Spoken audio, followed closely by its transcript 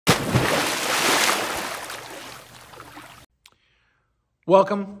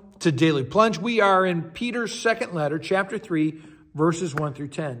Welcome to Daily Plunge. We are in Peter's second letter, chapter 3, verses 1 through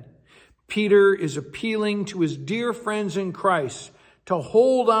 10. Peter is appealing to his dear friends in Christ to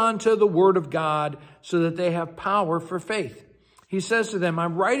hold on to the word of God so that they have power for faith. He says to them,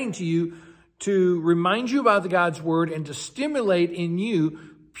 I'm writing to you to remind you about the God's word and to stimulate in you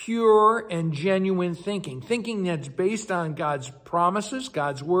pure and genuine thinking that's based on God's promises,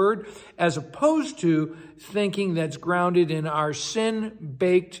 God's word, as opposed to thinking that's grounded in our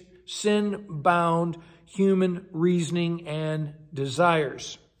sin-baked, sin-bound human reasoning and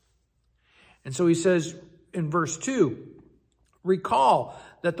desires. And so he says in verse 2, recall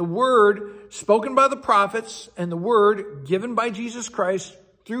that the word spoken by the prophets and the word given by Jesus Christ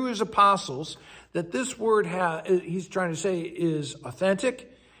through his apostles, that this word, he's trying to say, is authentic,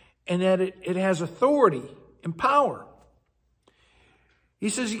 and that it has authority and power. He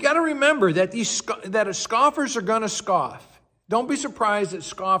says, you got to remember that scoffers are going to scoff. Don't be surprised that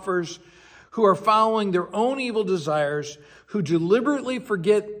scoffers who are following their own evil desires, who deliberately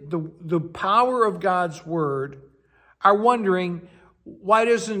forget the power of God's word, are wondering, why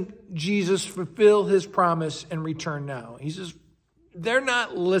doesn't Jesus fulfill his promise and return now? He says, they're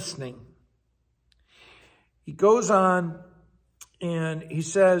not listening. He goes on and he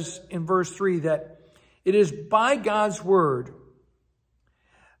says in verse 3 that it is by God's word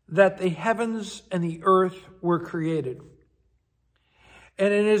that the heavens and the earth were created.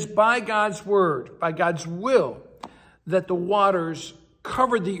 And it is by God's word, by God's will, that the waters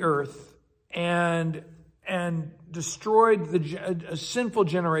covered the earth and destroyed a sinful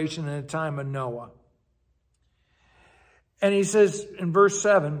generation in the time of Noah. And he says in verse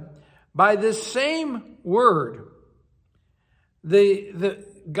 7, by this same word,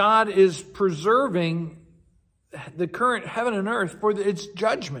 God is preserving the current heaven and earth for its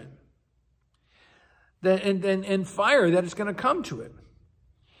judgment and fire that is going to come to it.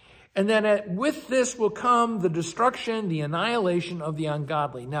 And then with this will come the destruction, the annihilation of the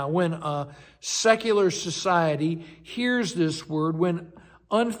ungodly. Now, when a secular society hears this word, when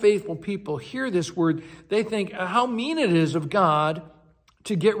unfaithful people hear this word, they think how mean it is of God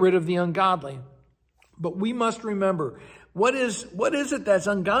to get rid of the ungodly. But we must remember, what is it that's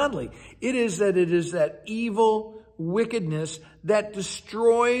ungodly? It is that evil wickedness that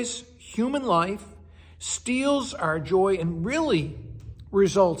destroys human life, steals our joy, and really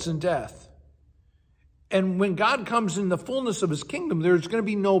results in death. And when God comes in the fullness of his kingdom, there's going to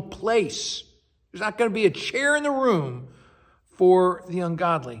be no place. There's not going to be a chair in the room for the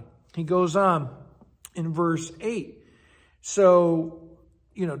ungodly. He goes on in verse 8. So,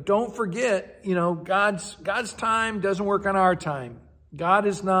 don't forget, God's time doesn't work on our time. God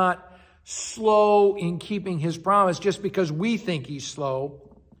is not slow in keeping his promise just because we think he's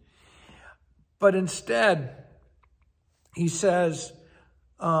slow. But instead, he says,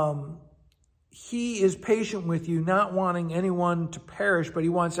 he is patient with you, not wanting anyone to perish, but he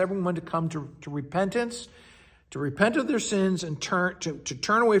wants everyone to come to repentance, to repent of their sins and to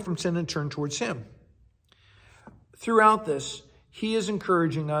turn away from sin and turn towards him. Throughout this, he is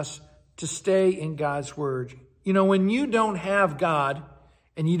encouraging us to stay in God's word. When you don't have God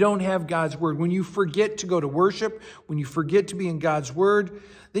and you don't have God's word, when you forget to go to worship, when you forget to be in God's word,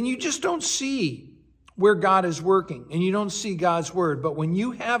 then you just don't see where God is working and you don't see God's word. But when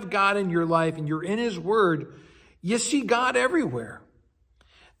you have God in your life and you're in his word, you see God everywhere.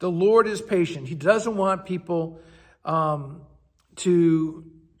 The Lord is patient. He doesn't want people to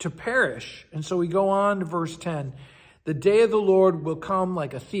perish. And so we go on to verse 10. The day of the Lord will come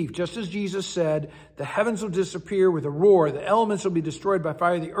like a thief. Just as Jesus said, the heavens will disappear with a roar. The elements will be destroyed by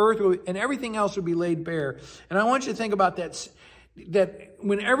fire. The earth and everything else will be laid bare. And I want you to think about that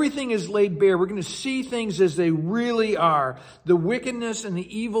when everything is laid bare, we're going to see things as they really are. The wickedness and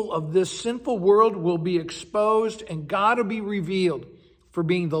the evil of this sinful world will be exposed, and God will be revealed for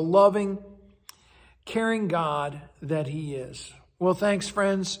being the loving, caring God that he is. Well, thanks,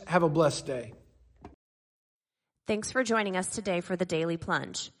 friends. Have a blessed day. Thanks for joining us today for the Daily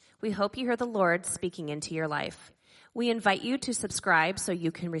Plunge. We hope you hear the Lord speaking into your life. We invite you to subscribe so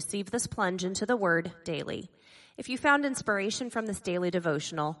you can receive this plunge into the Word daily. If you found inspiration from this daily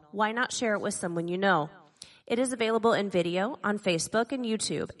devotional, why not share it with someone you know? It is available in video on Facebook and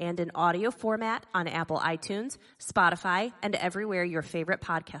YouTube and in audio format on Apple iTunes, Spotify, and everywhere your favorite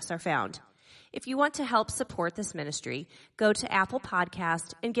podcasts are found. If you want to help support this ministry, go to Apple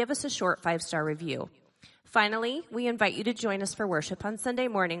Podcast and give us a short 5-star review. Finally, we invite you to join us for worship on Sunday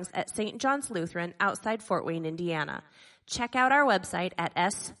mornings at St. John's Lutheran outside Fort Wayne, Indiana. Check out our website at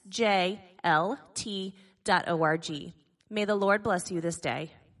sjlt.org. May the Lord bless you this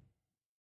day.